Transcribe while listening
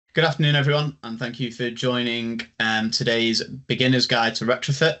Good afternoon, everyone, and thank you for joining today's Beginner's Guide to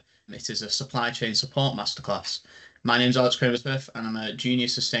Retrofit. It is a supply chain support masterclass. My name is Alex Craversmith, and I'm a junior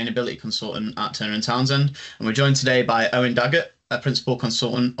sustainability consultant at Turner and Townsend. And we're joined today by Owen Daggett, a principal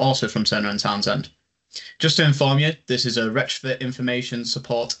consultant also from Turner and Townsend. Just to inform you, this is a retrofit information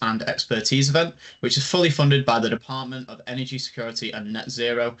support and expertise event, which is fully funded by the Department of Energy Security and Net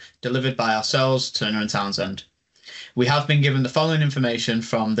Zero, delivered by ourselves, Turner and Townsend. We have been given the following information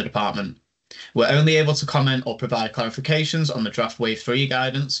from the department. We're only able to comment or provide clarifications on the draft Wave 3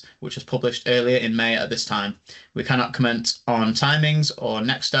 guidance, which was published earlier in May at this time. We cannot comment on timings or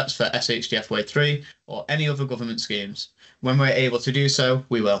next steps for SHDF Wave 3 or any other government schemes. When we're able to do so,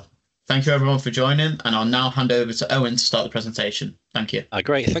 we will. Thank you everyone for joining, and I'll now hand over to Owen to start the presentation. Thank you.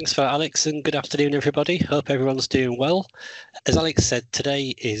 Great. Thanks for that, Alex, and good afternoon, everybody. Hope everyone's doing well. As Alex said,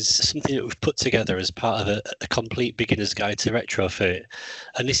 today is something that we've put together as part of a complete beginner's guide to retrofit.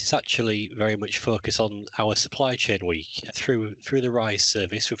 And this is actually very much focused on our supply chain week. Through the RISE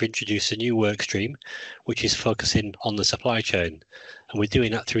service, we've introduced a new work stream, which is focusing on the supply chain. And we're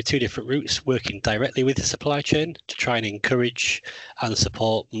doing that through two different routes, working directly with the supply chain to try and encourage and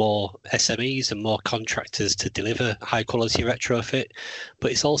support more SMEs and more contractors to deliver high quality retrofit.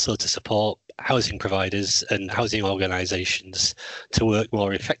 But it's also to support housing providers and housing organisations to work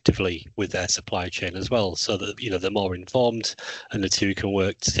more effectively with their supply chain as well, so that they're more informed and the two can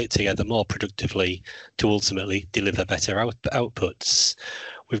work together more productively to ultimately deliver better outputs.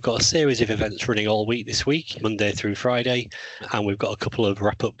 We've got a series of events running all week this week, Monday through Friday, and we've got a couple of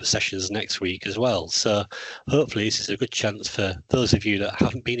wrap-up sessions next week as well. So hopefully this is a good chance for those of you that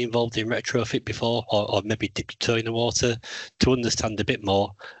haven't been involved in retrofit before, or maybe dipped your toe in the water, to understand a bit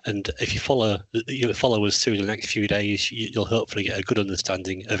more. And if you follow us through the next few days, you'll hopefully get a good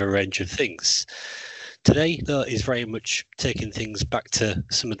understanding of a range of things. Today, though, is very much taking things back to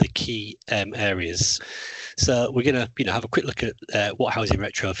some of the key areas. So we're going to have a quick look at what housing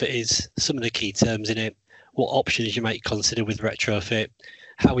retrofit is, some of the key terms in it, what options you might consider with retrofit,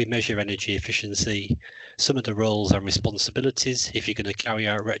 how we measure energy efficiency, some of the roles and responsibilities if you're going to carry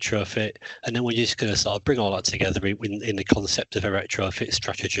out retrofit, and then we're just going to sort of bring all that together in the concept of a retrofit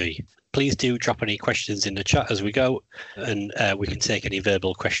strategy. Please do drop any questions in the chat as we go, and we can take any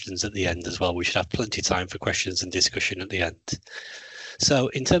verbal questions at the end as well. We should have plenty of time for questions and discussion at the end. So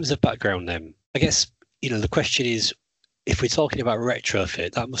in terms of background then, I guess, the question is, if we're talking about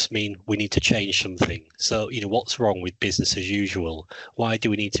retrofit, that must mean we need to change something. So, what's wrong with business as usual? Why do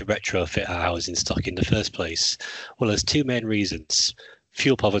we need to retrofit our housing stock in the first place? Well, there's two main reasons: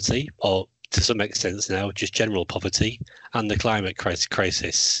 fuel poverty, or to some extent now, just general poverty, and the climate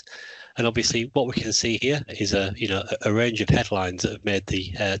crisis. And obviously, what we can see here is a range of headlines that have made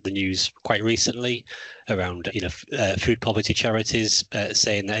the news quite recently around food poverty charities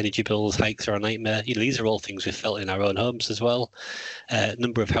saying that energy bills hikes are a nightmare. These are all things we've felt in our own homes as well.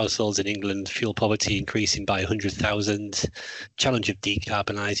 Number of households in England, fuel poverty increasing by 100,000. Challenge of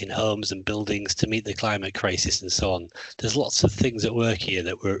decarbonising homes and buildings to meet the climate crisis and so on. There's lots of things at work here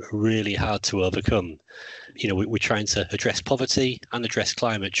that were really hard to overcome. We're trying to address poverty and address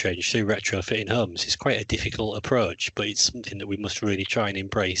climate change through retrofitting homes. It's quite a difficult approach, but it's something that we must really try and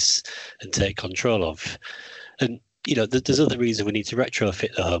embrace and take control of. And there's other reasons we need to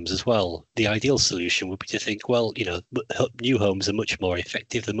retrofit the homes as well. The ideal solution would be to think, well, new homes are much more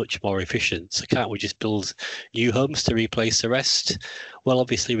effective, they're much more efficient. So can't we just build new homes to replace the rest? Well,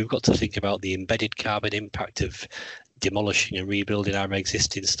 obviously, we've got to think about the embedded carbon impact of demolishing and rebuilding our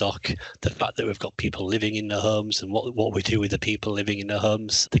existing stock, the fact that we've got people living in the homes and what we do with the people living in the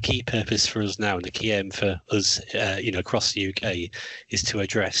homes. The key purpose for us now and the key aim for us across the UK is to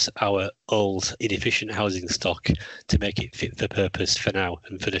address our old inefficient housing stock to make it fit for purpose for now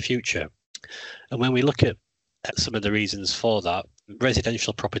and for the future. And when we look at some of the reasons for that,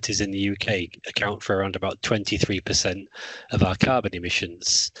 residential properties in the UK account for around about 23% of our carbon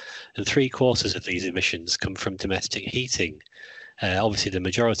emissions, and 3/4 of these emissions come from domestic heating. Obviously, the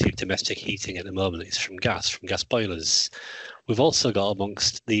majority of domestic heating at the moment is from gas boilers. We've also got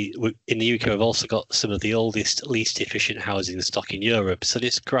in the UK, we've also got some of the oldest, least efficient housing stock in Europe. So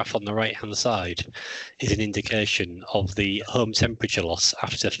this graph on the right-hand side is an indication of the home temperature loss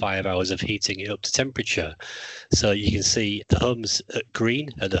after 5 hours of heating it up to temperature. So you can see the homes at green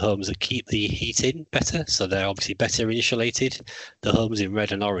are the homes that keep the heat in better. So they're obviously better insulated. The homes in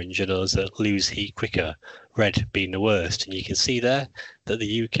red and orange are those that lose heat quicker, red being the worst. And you can see there that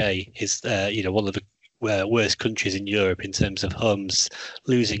the UK is one of the worst countries in Europe in terms of homes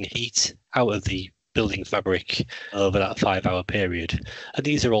losing heat out of the building fabric over that 5-hour period. And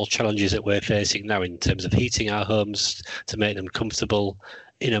these are all challenges that we're facing now in terms of heating our homes to make them comfortable,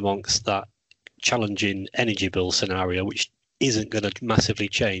 in amongst that challenging energy bill scenario, which isn't going to massively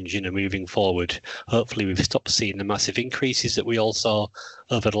change, moving forward. Hopefully we've stopped seeing the massive increases that we all saw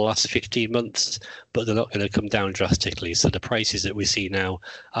over the last 15 months, but they're not going to come down drastically. So the prices that we see now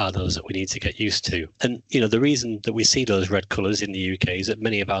are those that we need to get used to. And, the reason that we see those red colours in the UK is that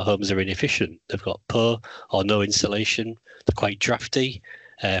many of our homes are inefficient. They've got poor or no insulation. They're quite drafty,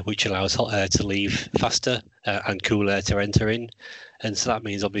 which allows hot air to leave faster and cool air to enter in. And so that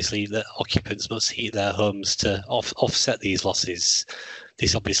means obviously that occupants must heat their homes to offset these losses.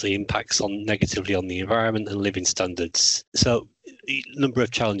 This obviously impacts negatively on the environment and living standards. So a number of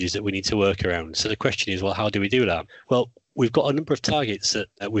challenges that we need to work around. So the question is, well, how do we do that? Well, we've got a number of targets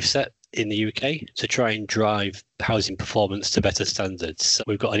that we've set in the UK to try and drive housing performance to better standards. So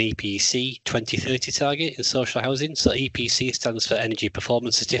we've got an EPC 2030 target in social housing. So EPC stands for Energy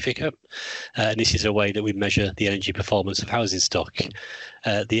Performance Certificate. And this is a way that we measure the energy performance of housing stock.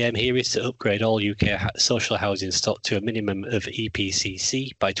 The aim here is to upgrade all UK social housing stock to a minimum of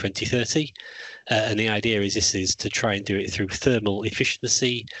EPCC by 2030. And the idea is this is to try and do it through thermal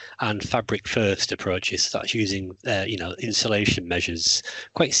efficiency and fabric first approaches. So that's using, insulation measures,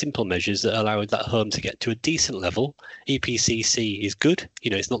 quite simple measures that allow that home to get to a decent level. EPCC is good,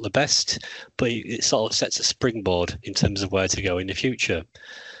 it's not the best, but it sort of sets a springboard in terms of where to go in the future.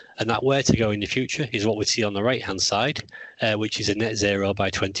 And that where to go in the future is what we see on the right-hand side, which is a net zero by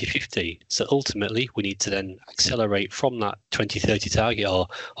 2050. So ultimately, we need to then accelerate from that 2030 target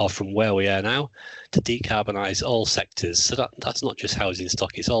or from where we are now to decarbonise all sectors. So that's not just housing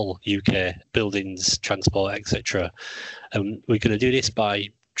stock, it's all UK buildings, transport, etc. And we're going to do this by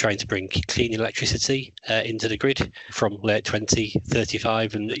trying to bring clean electricity into the grid from late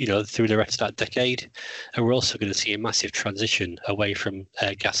 2035 and through the rest of that decade. And we're also going to see a massive transition away from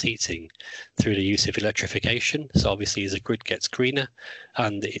gas heating through the use of electrification. So obviously as the grid gets greener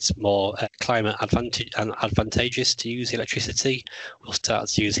and it's more climate advantageous to use electricity, we'll start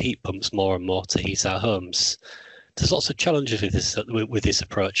to use heat pumps more and more to heat our homes. There's lots of challenges with this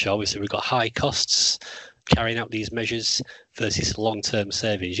approach. Obviously we've got high costs carrying out these measures versus long-term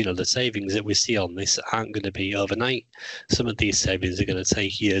savings. The savings that we see on this aren't going to be overnight. Some of these savings are going to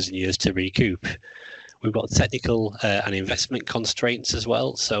take years and years to recoup. We've got technical and investment constraints as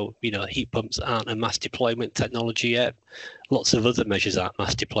well. So, heat pumps aren't a mass deployment technology yet. Lots of other measures aren't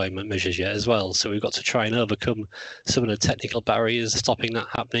mass deployment measures yet as well. So we've got to try and overcome some of the technical barriers stopping that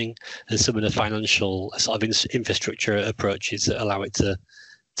happening and some of the financial sort of infrastructure approaches that allow it to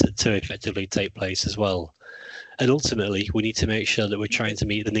effectively take place as well. And ultimately, we need to make sure that we're trying to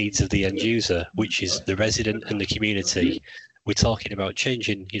meet the needs of the end user, which is the resident and the community. We're talking about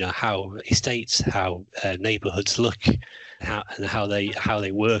changing, how estates, how neighbourhoods look, how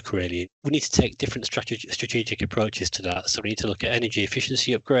they work really. We need to take different strategic approaches to that. So we need to look at energy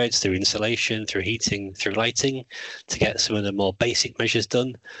efficiency upgrades through insulation, through heating, through lighting, to get some of the more basic measures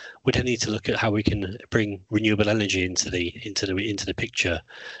done. We then need to look at how we can bring renewable energy into the picture.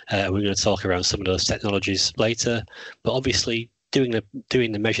 We're going to talk around some of those technologies later, but obviously doing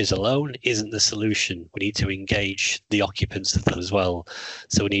the measures alone isn't the solution. We need to engage the occupants of them as well.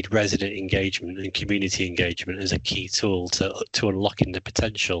 So we need resident engagement and community engagement as a key tool to unlocking the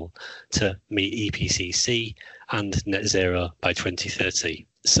potential to meet EPCC and net zero by 2030.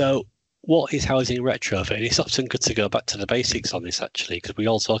 So what is housing retrofit? And it's often good to go back to the basics on this, actually, because we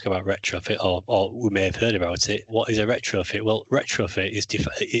all talk about retrofit, or we may have heard about it. What is a retrofit? Well, retrofit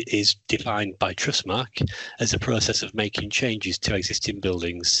is defined by Trustmark as a process of making changes to existing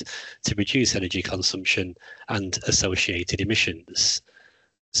buildings to reduce energy consumption and associated emissions.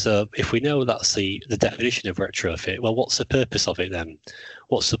 So if we know that's the definition of retrofit, well, what's the purpose of it then?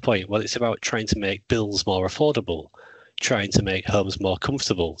 What's the point? Well, it's about trying to make bills more affordable, trying to make homes more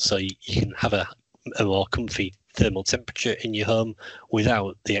comfortable, so you can have a more comfy thermal temperature in your home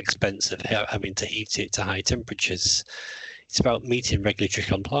without the expense of having to heat it to high temperatures. It's about meeting regulatory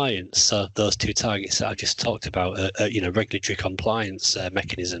compliance. So those two targets that I just talked about are regulatory compliance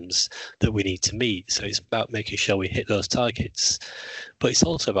mechanisms that we need to meet. So it's about making sure we hit those targets. But it's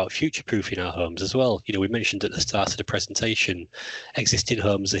also about future-proofing our homes as well. We mentioned at the start of the presentation, existing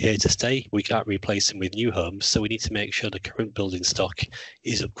homes are here to stay. We can't replace them with new homes. So we need to make sure the current building stock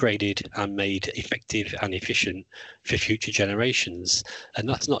is upgraded and made effective and efficient for future generations. And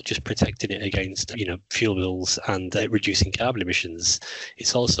that's not just protecting it against, fuel bills and reducing carbon emissions.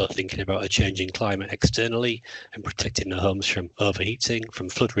 It's also thinking about a changing climate externally and protecting the homes from overheating, from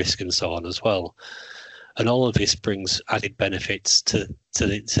flood risk and so on as well. And all of this brings added benefits to to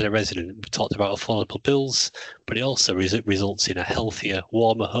the resident. We talked about affordable bills, but it also results in a healthier,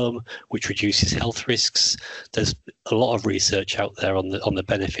 warmer home, which reduces health risks. There's a lot of research out there on the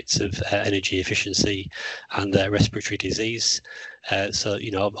benefits of energy efficiency and respiratory disease. So,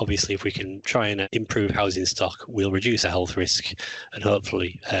 obviously, if we can try and improve housing stock, we'll reduce a health risk and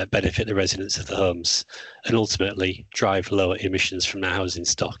hopefully benefit the residents of the homes and ultimately drive lower emissions from the housing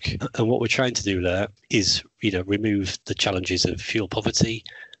stock. And what we're trying to do there is, remove the challenges of fuel poverty,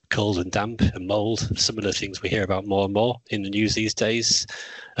 cold and damp and mold, some of the things we hear about more and more in the news these days,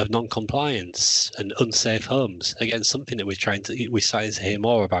 of non-compliance and unsafe homes. Again, something that we're starting to hear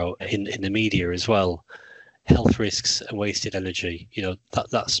more about in the media as well. Health risks and wasted energy.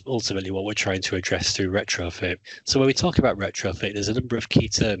 That's ultimately what we're trying to address through retrofit. So when we talk about retrofit, there's a number of key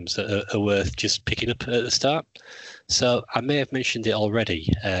terms that are worth just picking up at the start. So I may have mentioned it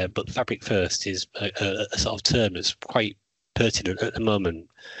already, but fabric first is a sort of term that's quite pertinent at the moment.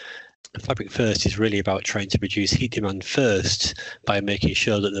 Fabric first is really about trying to reduce heat demand first by making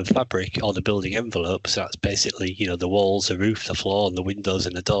sure that the fabric or the building envelope, so that's basically, the walls, the roof, the floor, and the windows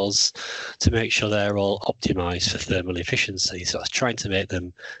and the doors, to make sure they're all optimized for thermal efficiency. So that's trying to make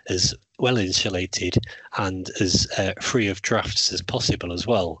them as well insulated and as free of drafts as possible as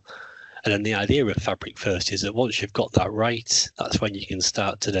well. And then the idea of fabric first is that once you've got that right, that's when you can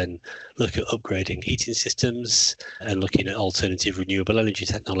start to then look at upgrading heating systems and looking at alternative renewable energy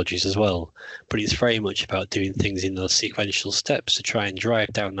technologies as well. But it's very much about doing things in those sequential steps to try and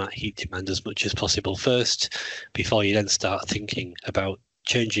drive down that heat demand as much as possible first, before you then start thinking about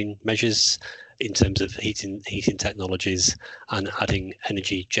changing measures in terms of heating technologies and adding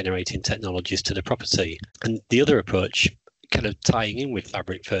energy generating technologies to the property. And the other approach, kind of tying in with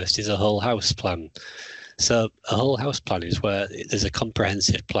fabric first, is a whole house plan. So a whole house plan is where there's a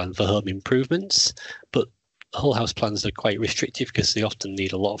comprehensive plan for home improvements, but whole house plans are quite restrictive because they often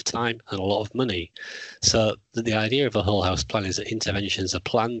need a lot of time and a lot of money. So the idea of a whole house plan is that interventions are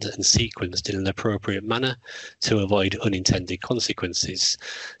planned and sequenced in an appropriate manner to avoid unintended consequences.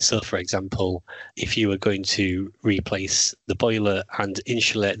 So for example, if you were going to replace the boiler and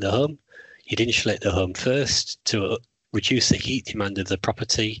insulate the home, you'd insulate the home first to reduce the heat demand of the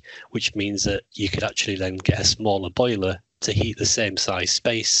property, which means that you could actually then get a smaller boiler to heat the same size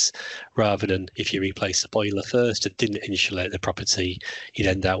space, rather than if you replace the boiler first and didn't insulate the property, you'd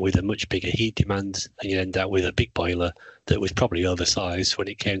end up with a much bigger heat demand and you'd end up with a big boiler that was probably oversized when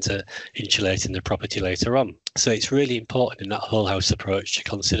it came to insulating the property later on. So it's really important in that whole house approach to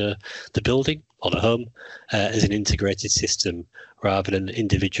consider the building or the home as an integrated system rather than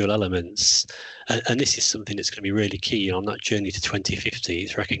individual elements. And this is something that's going to be really key on that journey to 2050.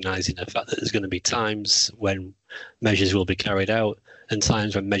 It's recognizing the fact that there's going to be times when measures will be carried out and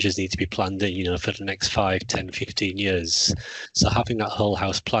times when measures need to be planned in, for the next 5, 10, 15 years. So having that whole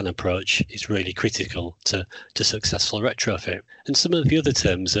house plan approach is really critical to successful retrofit. And some of the other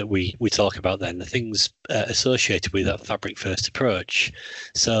terms that we talk about then, the things associated with that fabric first approach.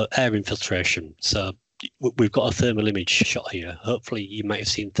 So air infiltration. So we've got a thermal image shot here. Hopefully you might have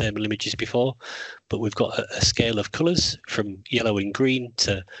seen thermal images before, but we've got a scale of colours from yellow and green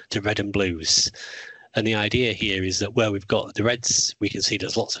to red and blues. And the idea here is that where we've got the reds, we can see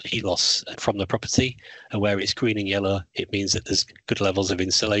there's lots of heat loss from the property, and where it's green and yellow, it means that there's good levels of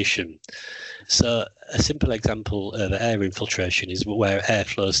insulation. So a simple example of air infiltration is where air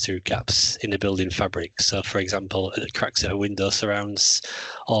flows through gaps in the building fabric. So for example, the cracks at a window surrounds,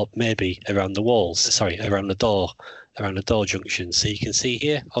 or maybe around the walls, around the door junction. So you can see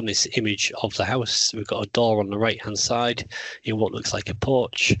here on this image of the house, we've got a door on the right hand side in what looks like a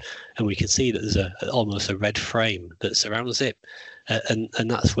porch, and we can see that there's almost a red frame that surrounds it. And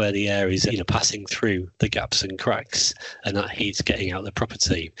that's where the air is passing through the gaps and cracks, and that heat's getting out the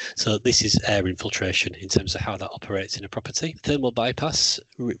property. So this is air infiltration in terms of how that operates in a property. Thermal bypass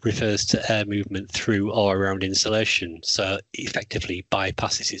refers to air movement through or around insulation, so effectively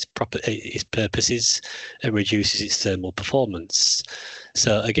bypasses its purposes and reduces its thermal performance.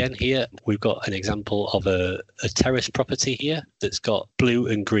 So again, here we've got an example of a terrace property here that's got blue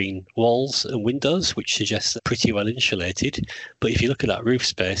and green walls and windows, which suggests they're pretty well insulated. But if you look at that roof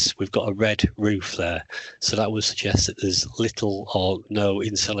space, we've got a red roof there. So that would suggest that there's little or no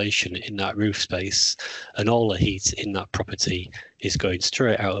insulation in that roof space, and all the heat in that property is going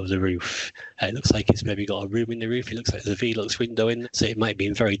straight out of the roof. It looks like it's maybe got a room in the roof. It looks like there's a Velux window in, so it might be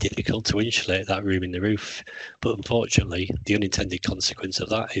very difficult to insulate that room in the roof. But unfortunately, the unintended consequence of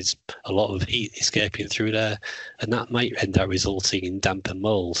that is a lot of heat escaping through there, and that might end up resulting in damp and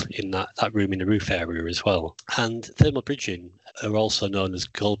mold in that room in the roof area as well. And thermal bridging are also known as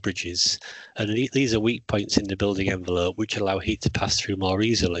gold bridges. And these are weak points in the building envelope which allow heat to pass through more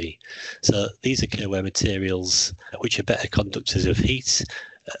easily. So these occur where materials which are better conductors of heat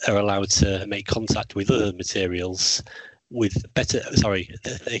are allowed to make contact with other materials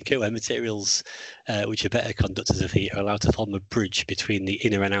they occur where materials which are better conductors of heat are allowed to form a bridge between the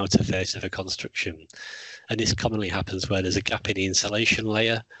inner and outer face of a construction. And this commonly happens where there's a gap in the insulation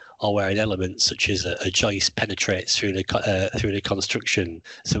layer, or where an element such as a joist penetrates through the construction.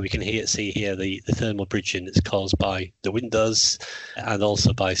 So we can see here the thermal bridging that's caused by the windows and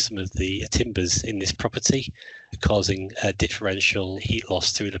also by some of the timbers in this property, causing differential heat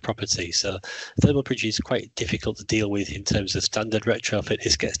loss through the property. So thermal bridging is quite difficult to deal with in terms of standard retrofit.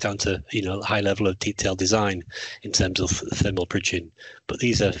 This gets down to a high level of detailed design in terms of thermal bridging. But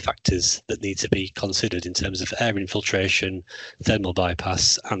these are factors that need to be considered in terms of air infiltration, thermal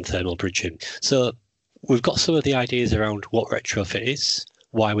bypass, and thermal bridging. So we've got some of the ideas around what retrofit is,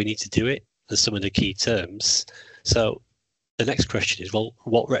 why we need to do it, and some of the key terms. So the next question is, well,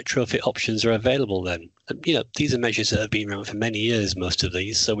 what retrofit options are available then? And, these are measures that have been around for many years, most of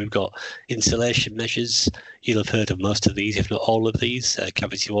these. So we've got insulation measures. You'll have heard of most of these, if not all of these,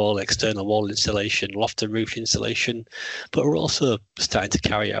 cavity wall, external wall insulation, loft and roof insulation. But we're also starting to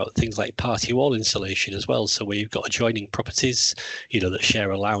carry out things like party wall insulation as well. So where you've got adjoining properties, that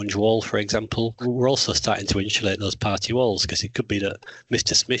share a lounge wall, for example. We're also starting to insulate those party walls, because it could be that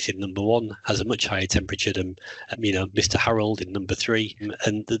Mr. Smith in number 1 has a much higher temperature than, Mr. Harold in number 3,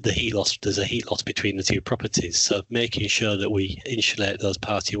 and the heat loss, there's a heat loss between the two properties. So making sure that we insulate those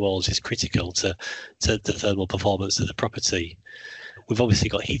party walls is critical to the thermal performance of the property. We've obviously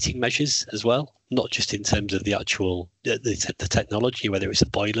got heating measures as well, not just in terms of the actual the technology, whether it's a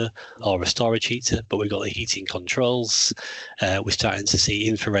boiler or a storage heater, but we've got the heating controls. We're starting to see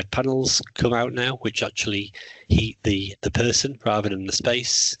infrared panels come out now, which actually heat the person rather than the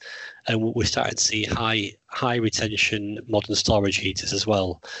space. And we're starting to see high retention modern storage heaters as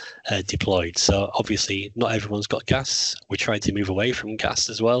well deployed. So obviously not everyone's got gas. We're trying to move away from gas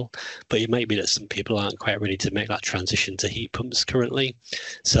as well, but it may be that some people aren't quite ready to make that transition to heat pumps currently.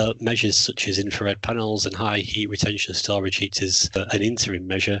 So measures such as infrared panels and high heat retention storage heaters are an interim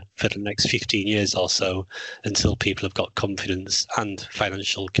measure for the next 15 years or so, until people have got confidence and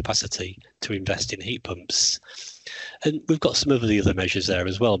financial capacity to invest in heat pumps. And we've got some of the other measures there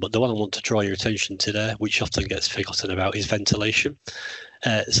as well, but the one I want to draw your attention to there, which often gets forgotten about, is ventilation.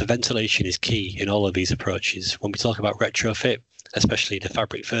 So ventilation is key in all of these approaches. When we talk about retrofit, especially the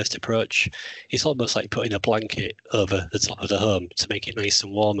fabric first approach, it's almost like putting a blanket over the top of the home to make it nice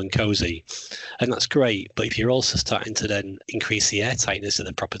and warm and cozy. And that's great, but if you're also starting to then increase the air tightness of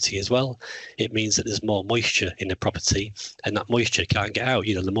the property as well, it means that there's more moisture in the property, and that moisture can't get out.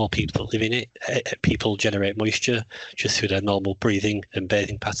 The more people live in it, people generate moisture just through their normal breathing and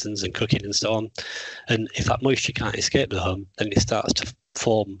bathing patterns and cooking and so on. And if that moisture can't escape the home, then it starts to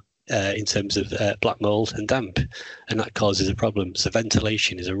form in terms of black mold and damp, and that causes a problem. So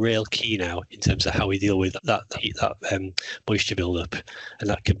ventilation is a real key now in terms of how we deal with that moisture buildup, and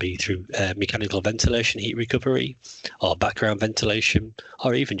that can be through mechanical ventilation, heat recovery, or background ventilation,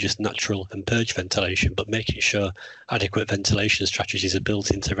 or even just natural and purge ventilation. But making sure adequate ventilation strategies are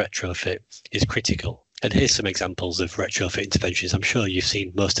built into retrofit is critical. And here's some examples of retrofit interventions. I'm sure you've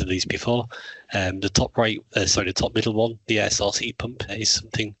seen most of these before. The top middle one, the air source heat pump, is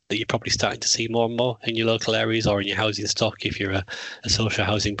something that you're probably starting to see more and more in your local areas or in your housing stock if you're a social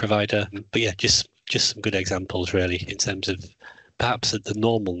housing provider. But yeah, just some good examples really in terms of perhaps the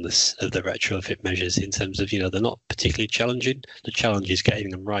normalness of the retrofit measures, in terms of, they're not particularly challenging. The challenge is getting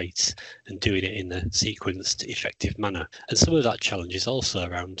them right and doing it in a sequenced, effective manner. And some of that challenge is also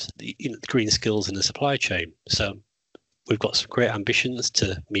around the green skills in the supply chain. So we've got some great ambitions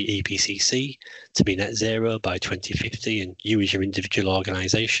to meet EPCC, to be net zero by 2050, and you as your individual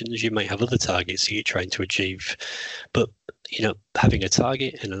organisations, you might have other targets that you're trying to achieve. But having a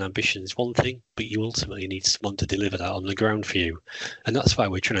target and an ambition is one thing, but you ultimately need someone to deliver that on the ground for you. And that's why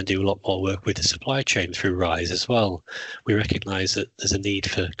we're trying to do a lot more work with the supply chain through RISE as well. We recognise that there's a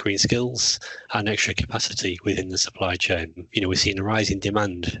need for green skills and extra capacity within the supply chain. We're seeing a rise in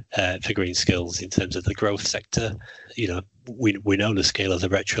demand for green skills in terms of the growth sector. We know the scale of the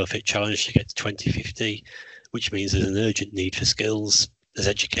retrofit challenge to get to 2050, which means there's an urgent need for skills. There's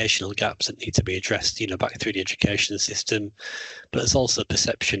educational gaps that need to be addressed, back through the education system, but there's also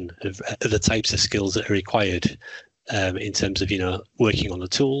perception of the types of skills that are required in terms of, working on the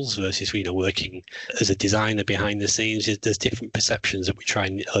tools versus, working as a designer behind the scenes. There's different perceptions that we try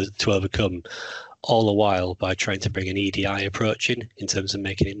to overcome. all the while by trying to bring an EDI approach in terms of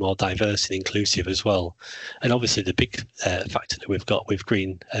making it more diverse and inclusive as well. And obviously the big factor that we've got with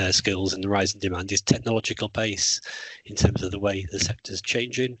green skills and the rising demand is technological base in terms of the way the sector's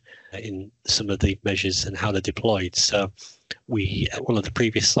changing in some of the measures and how they're deployed. So one of the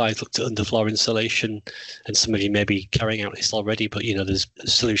previous slides looked at underfloor insulation, and some of you may be carrying out this already, but there's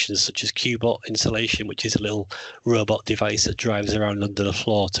solutions such as Qbot insulation, which is a little robot device that drives around under the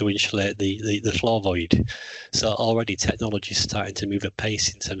floor to insulate the floor void. So already technology is starting to move at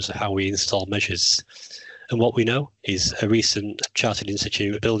pace in terms of how we install measures. And what we know is a recent Chartered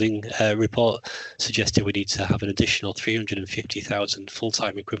Institute building report suggested we need to have an additional 350,000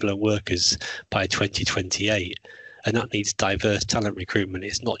 full-time equivalent workers by 2028. And that needs diverse talent recruitment.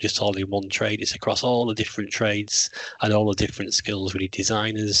 It's not just all in one trade, it's across all the different trades and all the different skills. We need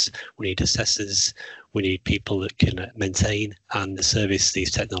designers, we need assessors, we need people that can maintain and service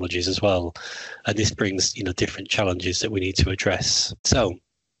these technologies as well. And this brings, different challenges that we need to address. So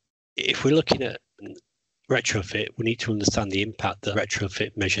if we're looking at retrofit, we need to understand the impact that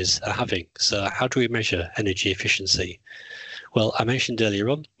retrofit measures are having. So how do we measure energy efficiency? Well, I mentioned earlier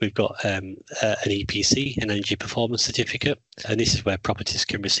on, we've got an EPC, an Energy Performance Certificate, and this is where properties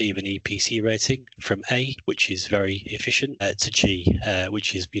can receive an EPC rating from A, which is very efficient, to G,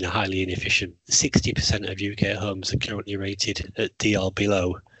 which is highly inefficient. 60% of UK homes are currently rated at D or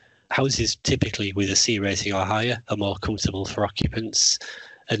below. Houses typically with a C rating or higher are more comfortable for occupants,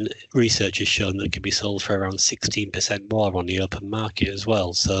 and research has shown that it can be sold for around 16% more on the open market as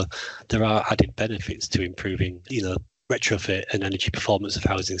well. So there are added benefits to improving, retrofit and energy performance of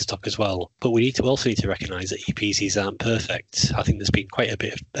housing stock as well. But we also need to recognise that EPCs aren't perfect. I think there's been quite a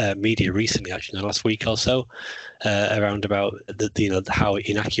bit of media recently, actually, in the last week or so, around about how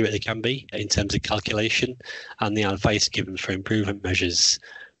inaccurate they can be in terms of calculation and the advice given for improvement measures.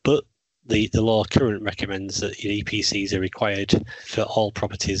 But the law current recommends that EPCs are required for all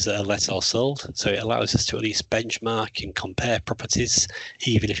properties that are let or sold. So it allows us to at least benchmark and compare properties,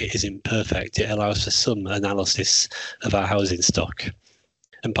 even if it isn't perfect. It allows for some analysis of our housing stock.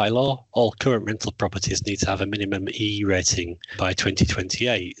 And by law, all current rental properties need to have a minimum E rating by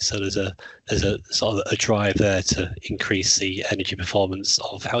 2028. So there's a sort of a drive there to increase the energy performance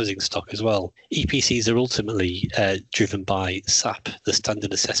of housing stock as well. EPCs are ultimately driven by SAP, the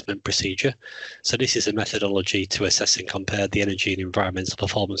Standard Assessment Procedure. So this is a methodology to assess and compare the energy and environmental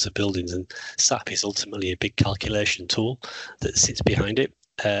performance of buildings. And SAP is ultimately a big calculation tool that sits behind it.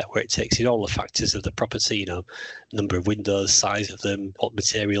 Where it takes in all the factors of the property, number of windows, size of them, what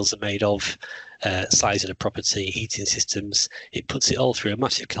materials are made of, size of the property, heating systems. It puts it all through a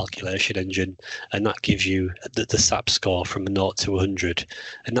massive calculation engine, and that gives you the SAP score from 0 to 100.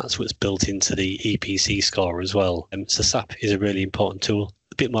 And that's what's built into the EPC score as well. So SAP is a really important tool,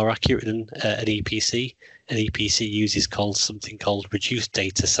 a bit more accurate than an EPC. An EPC uses something called reduced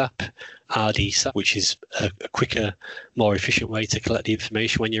data SAP, RD SAP, which is a quicker, more efficient way to collect the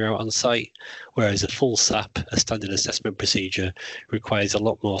information when you're out on site, whereas a full SAP, a standard assessment procedure, requires a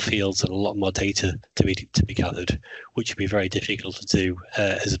lot more fields and a lot more data to be gathered, which would be very difficult to do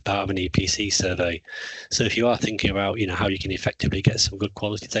as part of an EPC survey. So if you are thinking about how you can effectively get some good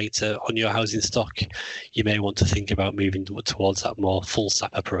quality data on your housing stock, you may want to think about moving towards that more full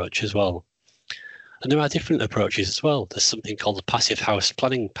SAP approach as well. And there are different approaches as well. There's something called the passive house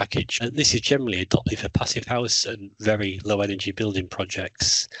planning package. And this is generally adopted for passive house and very low energy building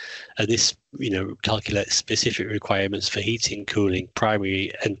projects. And this, calculates specific requirements for heating, cooling,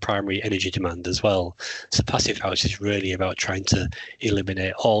 primary energy demand as well. So passive house is really about trying to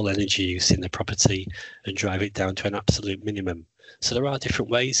eliminate all energy use in the property and drive it down to an absolute minimum. So there are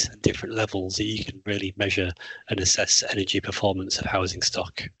different ways and different levels that you can really measure and assess energy performance of housing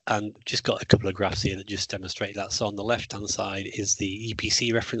stock. And just got a couple of graphs here that just demonstrate that. So on the left-hand side is the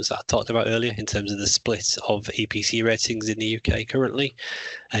EPC reference that I talked about earlier in terms of the split of EPC ratings in the UK currently.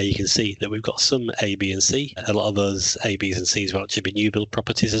 You can see that we've got some A, B and C. A lot of those A, Bs and Cs will actually be new build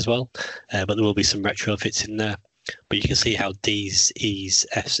properties as well, but there will be some retrofits in there. But you can see how Ds, Es,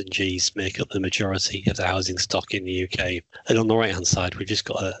 Fs and Gs make up the majority of the housing stock in the UK. And on the right-hand side, we've just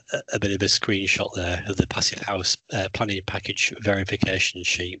got a bit of a screenshot there of the passive house planning package verification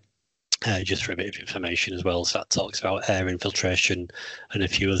sheet, just for a bit of information as well. So that talks about air infiltration and a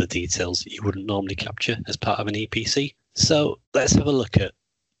few other details that you wouldn't normally capture as part of an EPC. So let's have a look at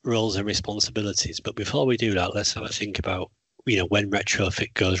roles and responsibilities. But before we do that, let's have a think about, when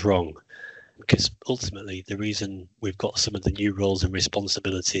retrofit goes wrong. because ultimately the reason we've got some of the new roles and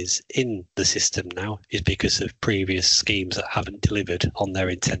responsibilities in the system now is because of previous schemes that haven't delivered on their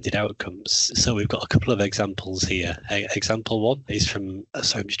intended outcomes. So we've got a couple of examples here. Example one is from,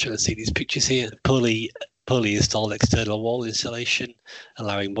 sorry, I'm just trying to see these pictures here. Poorly installed external wall insulation,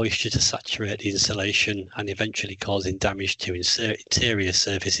 allowing moisture to saturate the insulation and eventually causing damage to interior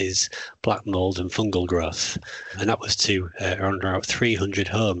surfaces, black mold and fungal growth. And that was to around about 300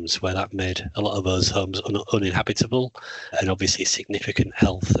 homes, where that made a lot of those homes uninhabitable, and obviously significant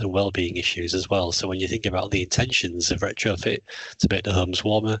health and well-being issues as well. So when you think about the intentions of retrofit to make the homes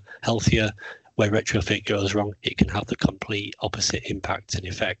warmer, healthier, where retrofit goes wrong, it can have the complete opposite impact and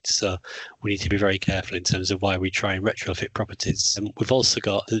effect. So we need to be very careful in terms of why we try and retrofit properties. And we've also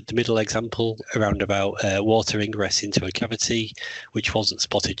got the middle example around about water ingress into a cavity, which wasn't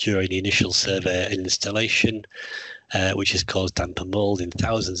spotted during the initial survey and installation, which has caused damp and mold in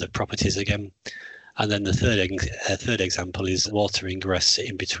thousands of properties again. And then the third example is water ingress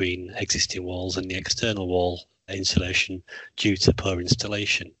in between existing walls and the external wall insulation due to poor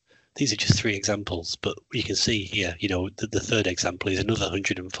installation. These are just three examples, but you can see here, the third example is another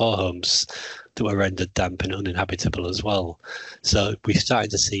 104 homes that were rendered damp and uninhabitable as well. So we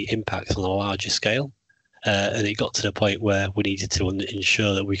started to see impacts on a larger scale, and it got to the point where we needed to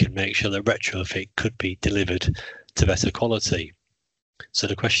ensure that we could make sure that retrofit could be delivered to better quality. So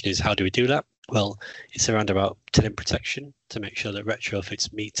the question is, how do we do that? Well, it's around about tenant protection to make sure that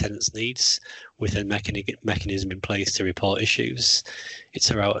retrofits meet tenants' needs with a mechanism in place to report issues.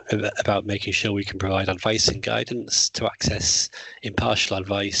 It's about making sure we can provide advice and guidance to access impartial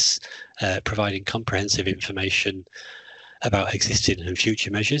advice, providing comprehensive information about existing and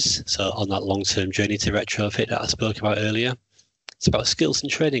future measures. So on that long-term journey to retrofit that I spoke about earlier. It's about skills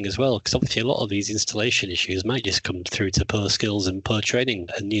and training as well, because obviously a lot of these installation issues might just come through to poor skills and poor training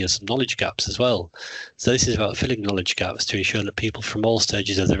and some knowledge gaps as well. So this is about filling knowledge gaps to ensure that people from all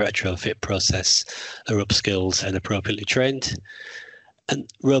stages of the retrofit process are upskilled and appropriately trained. And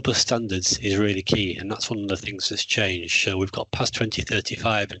robust standards is really key, and that's one of the things that's changed. So we've got PAS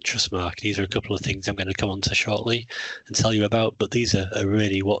 2035 and Trustmark. These are a couple of things I'm going to come on to shortly and tell you about, but these are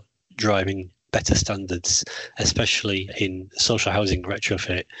really what driving better standards, especially in social housing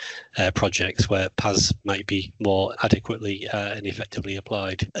retrofit projects where PAS might be more adequately and effectively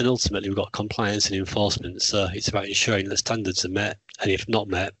applied. And ultimately, we've got compliance and enforcement. So it's about ensuring that standards are met, and if not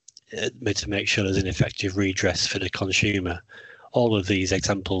met, to make sure there's an effective redress for the consumer. All of these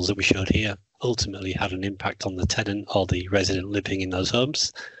examples that we showed here ultimately had an impact on the tenant or the resident living in those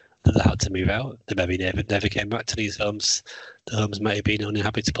homes, that they had to move out. They maybe never came back to these homes. The homes might have been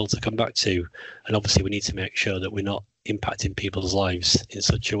uninhabitable to come back to. And obviously we need to make sure that we're not impacting people's lives in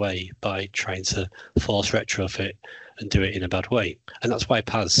such a way by trying to force retrofit and do it in a bad way. And that's why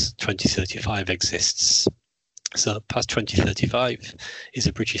PAS 2035 exists. So PAS 2035 is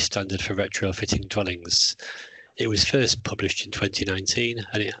a British standard for retrofitting dwellings. It was first published in 2019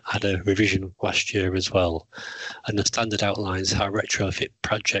 and it had a revision last year as well. And the standard outlines how retrofit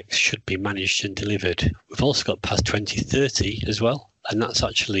projects should be managed and delivered. We've also got PAS 2030 as well. And that's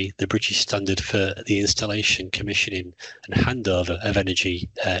actually the British standard for the installation, commissioning and handover of energy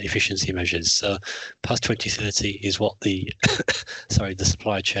efficiency measures. So PAS 2030 is what the the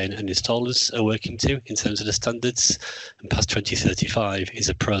supply chain and installers are working to in terms of the standards. And PAS 2035 is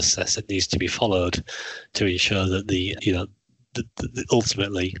a process that needs to be followed to ensure that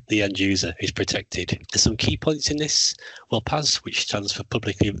ultimately the end user is protected. There's some key points in this. Well, PAS, which stands for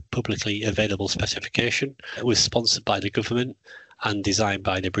publicly available specification, was sponsored by the government and designed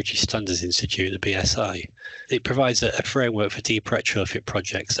by the British Standards Institute, the BSI. It provides a framework for deep retrofit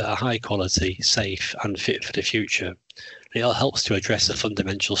projects that are high quality, safe and fit for the future. It helps to address the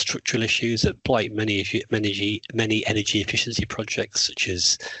fundamental structural issues that blight many energy efficiency projects, such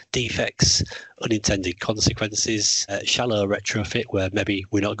as defects, unintended consequences, shallow retrofit where maybe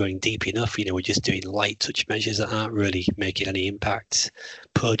we're not going deep enough, we're just doing light touch measures that aren't really making any impact,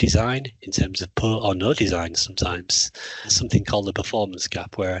 poor design in terms of poor or no design sometimes, something called the performance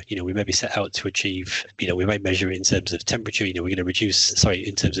gap where, we maybe set out to achieve, we might measure it in terms of temperature, we're going to reduce,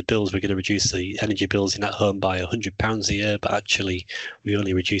 in terms of bills, we're going to reduce the energy bills in that home by £100 a year, but actually we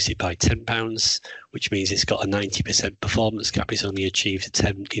only reduce it by £10, which means it's got a 90% performance gap. It's only achieved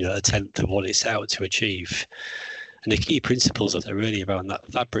a tenth of what it's set out to achieve. And the key principles are really around that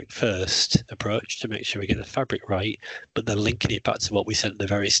fabric first approach to make sure we get the fabric right, but then linking it back to what we said at the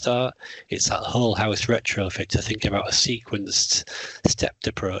very start. It's that whole house retrofit to think about a sequenced, stepped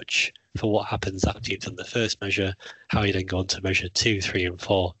approach for what happens after you've done the first measure, how you then go on to measure 2, 3 and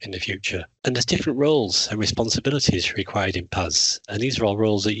 4 in the future. And there's different roles and responsibilities required in PAS, and these are all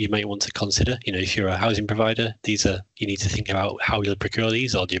roles that you might want to consider. If you're a housing provider, you need to think about how you'll procure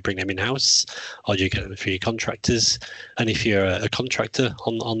these, or do you bring them in-house, or do you get them through your contractors? And if you're a contractor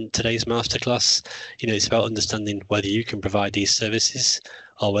on today's masterclass, it's about understanding whether you can provide these services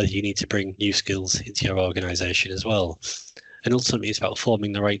or whether you need to bring new skills into your organisation as well. And ultimately, it's about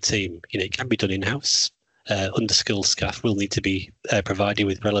forming the right team. It can be done in-house. Underskilled staff will need to be provided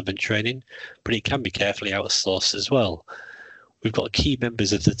with relevant training, but it can be carefully outsourced as well. We've got key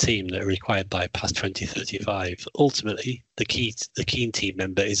members of the team that are required by PAS 2035. Ultimately, the key team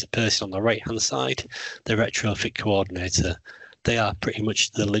member is a person on the right-hand side, the retrofit coordinator. They are pretty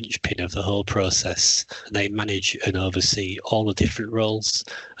much the linchpin of the whole process. They manage and oversee all the different roles,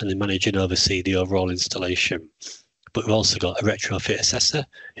 and they manage and oversee the overall installation. But we've also got a retrofit assessor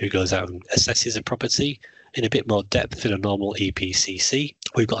who goes out and assesses a property in a bit more depth than a normal EPCC.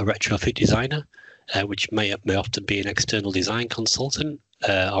 We've got a retrofit designer, which may often be an external design consultant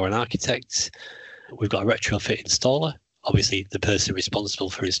or an architect. We've got a retrofit installer, obviously the person responsible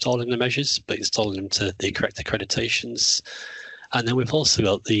for installing the measures, but installing them to the correct accreditations. And then we've also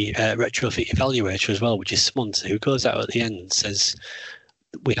got the retrofit evaluator as well, which is someone who goes out at the end and says,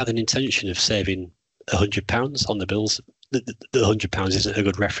 we had an intention of saving £100 on the bills. The £100 isn't a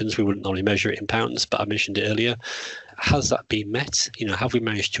good reference. We wouldn't normally measure it in pounds, but I mentioned it earlier. Has that been met? Have we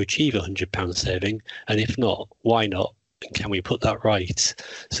managed to achieve £100 saving? And if not, why not? And can we put that right?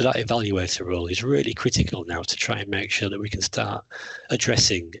 So that evaluator role is really critical now to try and make sure that we can start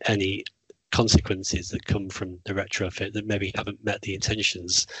addressing any consequences that come from the retrofit that maybe haven't met the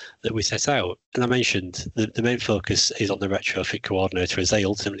intentions that we set out. And I mentioned the main focus is on the retrofit coordinator, as they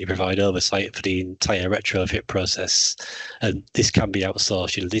ultimately provide oversight for the entire retrofit process. And this can be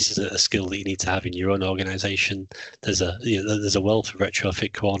outsourced. This is a skill that you need to have in your own organisation. There's a wealth of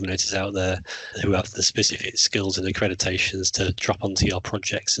retrofit coordinators out there who have the specific skills and accreditations to drop onto your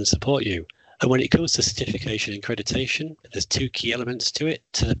projects and support you. And when it comes to certification and accreditation, there's two key elements to it,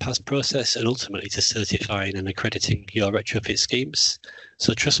 to the PAS process and ultimately to certifying and accrediting your retrofit schemes.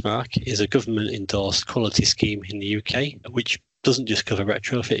 So Trustmark is a government-endorsed quality scheme in the UK, which doesn't just cover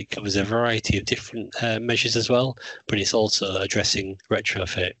retrofit, it covers a variety of different measures as well, but it's also addressing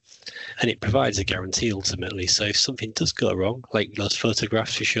retrofit. And it provides a guarantee ultimately. So if something does go wrong, like those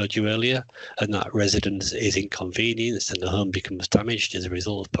photographs we showed you earlier, and that resident is inconvenienced and the home becomes damaged as a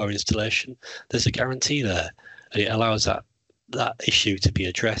result of poor installation, there's a guarantee there. And it allows that issue to be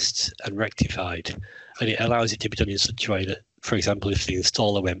addressed and rectified. And it allows it to be done in such a way that, for example, if the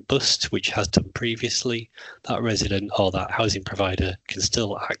installer went bust, which has done previously, that resident or that housing provider can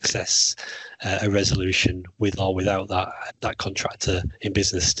still access a resolution with or without that contractor in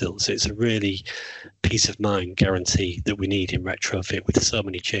business still. So it's a really peace of mind guarantee that we need in retrofit with so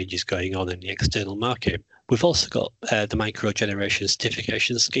many changes going on in the external market. We've also got the Micro Generation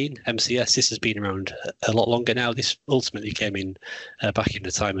Certification Scheme, MCS. This has been around a lot longer now. This ultimately came in back in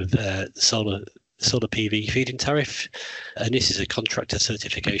the time of the solar PV feed-in tariff, and this is a contractor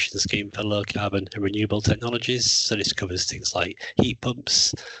certification scheme for low carbon and renewable technologies. So this covers things like heat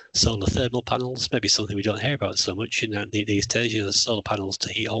pumps, solar thermal panels, maybe something we don't hear about so much in these days, solar panels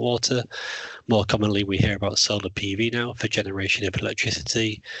to heat our water. More commonly we hear about solar PV now for generation of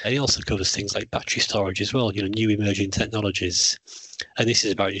electricity, and it also covers things like battery storage as well, new emerging technologies. And this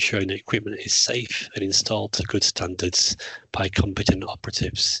is about ensuring that equipment is safe and installed to good standards by competent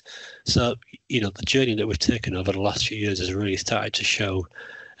operatives. So, the journey that we've taken over the last few years has really started to show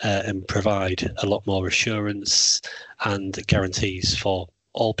and provide a lot more assurance and guarantees for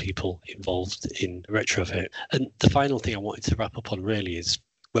all people involved in retrofit. And the final thing I wanted to wrap up on really is,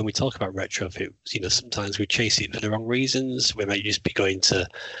 when we talk about retrofit, sometimes we chase it for the wrong reasons. We may just be going to,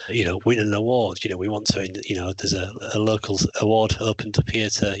 win an award. We want to, there's a local award opened up here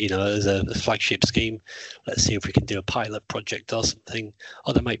to, as a flagship scheme. Let's see if we can do a pilot project or something.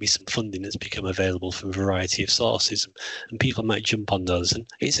 Or there might be some funding that's become available from a variety of sources, and people might jump on those. And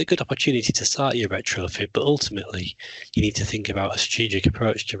it's a good opportunity to start your retrofit, but ultimately you need to think about a strategic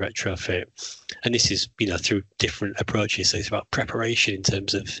approach to retrofit. And this is, through different approaches. So it's about preparation in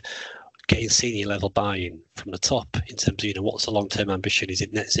terms of getting senior level buy-in from the top in terms of, what's the long-term ambition? Is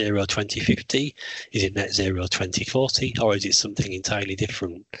it net zero 2050? Is it net zero 2040? Or is it something entirely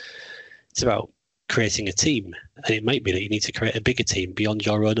different? It's about creating a team. And it might be that you need to create a bigger team beyond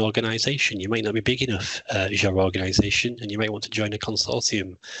your own organisation. You might not be big enough as your organisation, and you might want to join a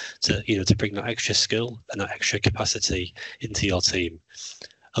consortium to bring that extra skill and that extra capacity into your team.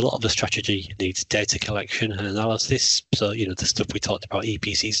 A lot of the strategy needs data collection and analysis. So, the stuff we talked about,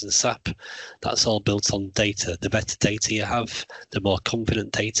 EPCs and SAP, that's all built on data. The better data you have, the more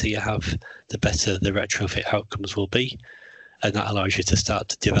confident data you have, the better the retrofit outcomes will be. And that allows you to start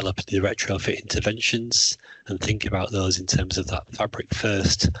to develop the retrofit interventions and think about those in terms of that fabric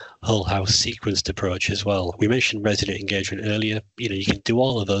first, whole house sequenced approach as well. We mentioned resident engagement earlier. You can do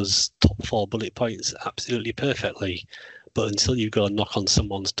all of those top 4 bullet points absolutely perfectly. But until you go and knock on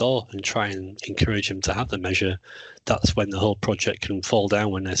someone's door and try and encourage them to have the measure, that's when the whole project can fall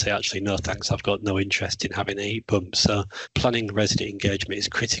down, when they say, actually, no, thanks, I've got no interest in having a heat pump. So planning resident engagement is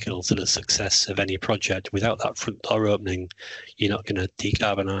critical to the success of any project. Without that front door opening, you're not going to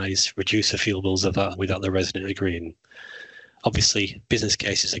decarbonise, reduce the fuel bills of that without the resident agreeing. Obviously, business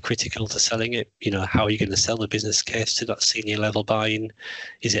cases are critical to selling it. How are you going to sell the business case to that senior level buying?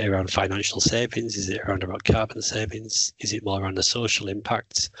 Is it around financial savings? Is it around about carbon savings? Is it more around the social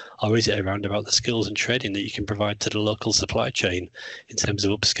impact? Or is it around about the skills and training that you can provide to the local supply chain in terms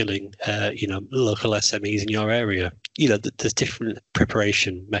of upskilling, local SMEs in your area? There's different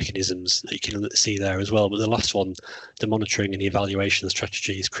preparation mechanisms that you can see there as well. But the last one, the monitoring and evaluation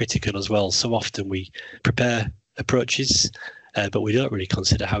strategy, is critical as well. So often we prepare approaches, but we don't really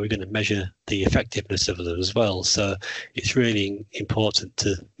consider how we're going to measure the effectiveness of them as well. So it's really important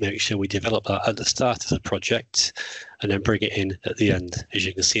to make sure we develop that at the start of the project and then bring it in at the end, as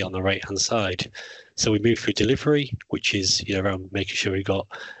you can see on the right hand side. So we move through delivery, which is around making sure we've got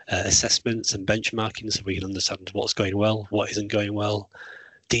assessments and benchmarking so we can understand what's going well, what isn't going well,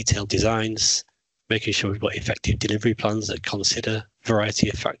 detailed designs, making sure we've got effective delivery plans that consider a variety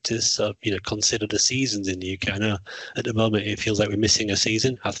of factors. So, consider the seasons in the UK. I know at the moment it feels like we're missing a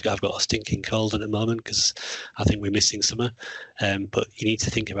season. I've got a stinking cold at the moment because I think we're missing summer. But you need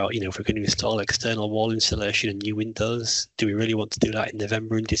to think about, if we're going to install external wall insulation and new windows, do we really want to do that in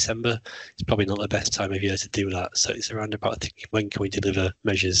November and December? It's probably not the best time of year to do that. So it's around about thinking, when can we deliver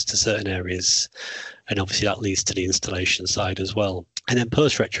measures to certain areas? And obviously that leads to the installation side as well. And then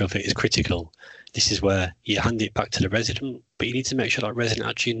post retrofit is critical. This is where you hand it back to the resident, but you need to make sure that resident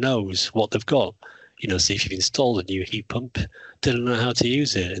actually knows what they've got. See if you've installed a new heat pump, they don't know how to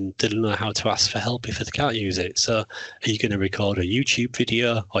use it and they don't know how to ask for help if they can't use it. So are you going to record a YouTube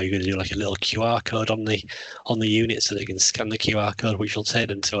video, or are you going to do like a little QR code on the unit so they can scan the QR code, which will take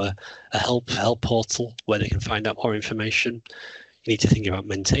them to a help portal where they can find out more information? You need to think about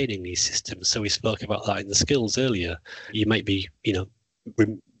maintaining these systems. So we spoke about that in the skills earlier. You might be,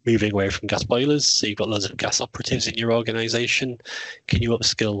 moving away from gas boilers, so you've got loads of gas operatives in your organisation. Can you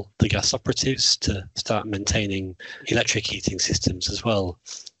upskill the gas operatives to start maintaining electric heating systems as well?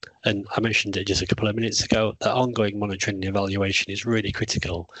 And I mentioned it just a couple of minutes ago, that ongoing monitoring and evaluation is really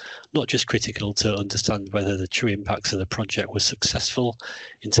critical. Not just critical to understand whether the true impacts of the project were successful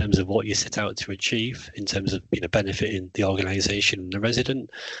in terms of what you set out to achieve, in terms of benefiting the organisation and the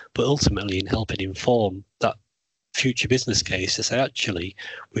resident, but ultimately in helping inform that future business case to say, actually,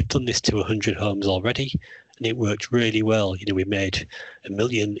 we've done this to 100 homes already and it worked really well. We made a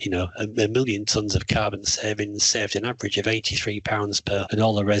million tons of carbon savings, saved an average of £83 per, and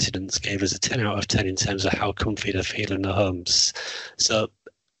all the residents gave us a 10 out of 10 in terms of how comfy they feel in their homes. So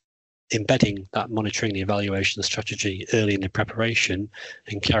embedding that monitoring and evaluation strategy early in the preparation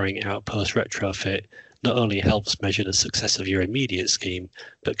and carrying it out post retrofit not only helps measure the success of your immediate scheme,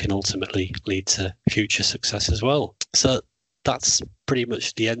 but can ultimately lead to future success as well. So that's pretty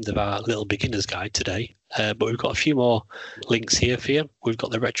much the end of our little beginner's guide today. But we've got a few more links here for you. We've got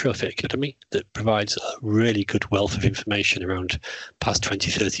the Retrofit Academy that provides a really good wealth of information around past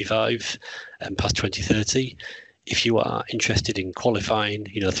 2035 and past 2030. If you are interested in qualifying,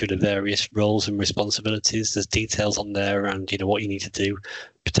 through the various roles and responsibilities, there's details on there around, what you need to do,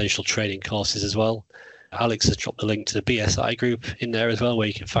 potential training courses as well. Alex has dropped the link to the BSI group in there as well, where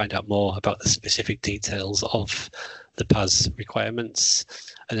you can find out more about the specific details of the PAS requirements.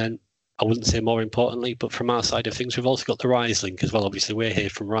 And then I wouldn't say more importantly, but from our side of things, we've also got the RISE link as well. Obviously, we're here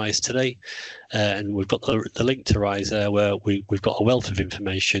from RISE today, and we've got the link to RISE there, where we've got a wealth of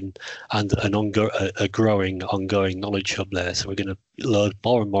information and a growing ongoing knowledge hub there. So we're going to load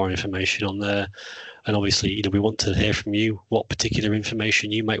more and more information on there. And obviously, we want to hear from you what particular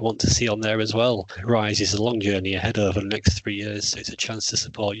information you might want to see on there as well. RISE is a long journey ahead over the next 3 years, so it's a chance to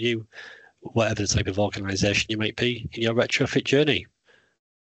support you, whatever the type of organisation you might be, in your retrofit journey.